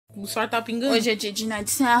O sol tá pingando. Hoje é dia de nós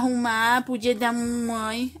se arrumar pro dia da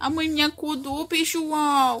mamãe. A mãe me acordou,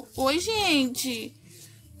 pessoal. Oi, gente.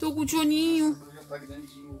 Tô com o Joninho.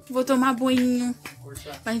 Vou tomar banho.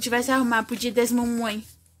 A gente vai se arrumar pro dia das mamães.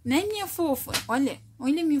 Né, minha fofa? Olha,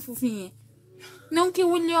 olha minha fofinha. Não quer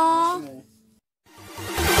olhar.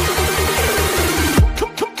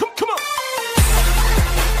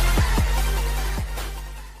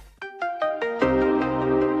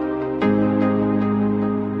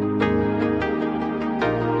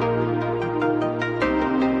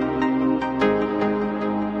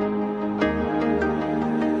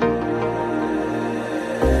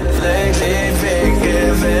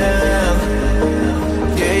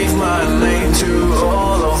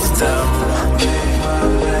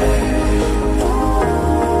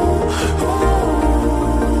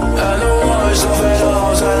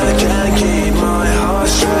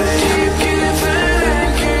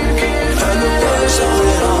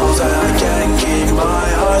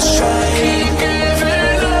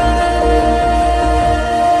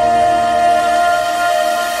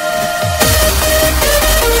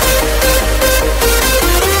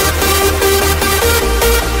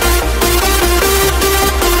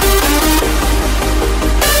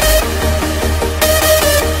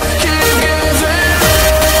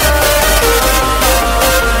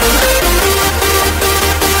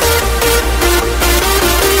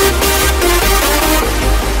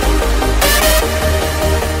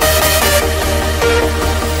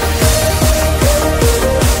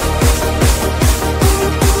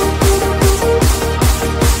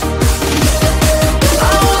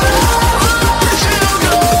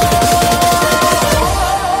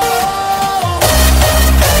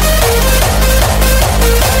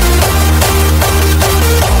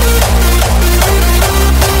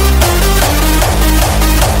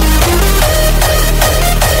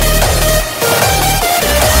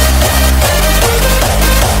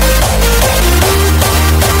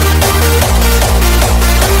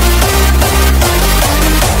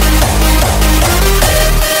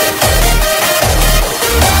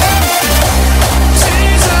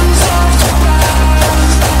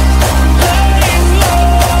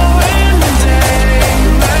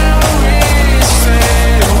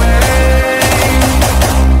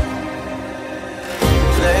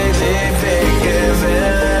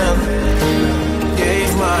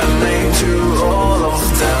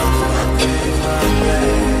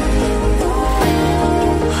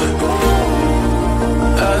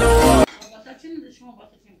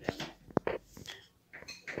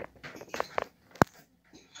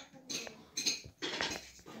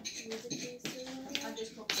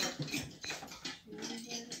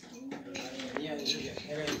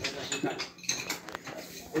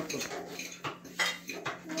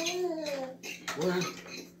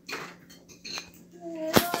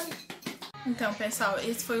 Então, pessoal,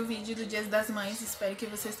 esse foi o vídeo do Dia das Mães. Espero que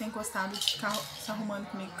vocês tenham gostado de ficar se arrumando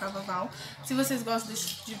comigo com a Vaval. Se vocês gostam desse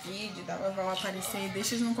tipo de vídeo, da Vaval aparecer,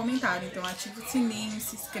 deixa no comentário. Então, ativa o sininho,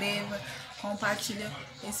 se inscreva, compartilha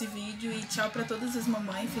esse vídeo. E tchau pra todas as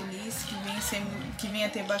mamães felizes que venham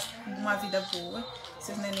ter uma vida boa.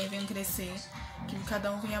 Seus neném venham crescer. Que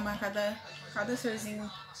cada um venha amar cada serzinho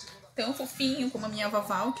tão fofinho como a minha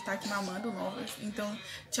Vaval, que tá aqui mamando novas. Então,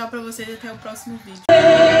 tchau pra vocês e até o próximo vídeo.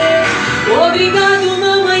 Obrigado,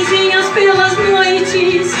 mamãezinhas, pelas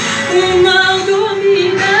noites.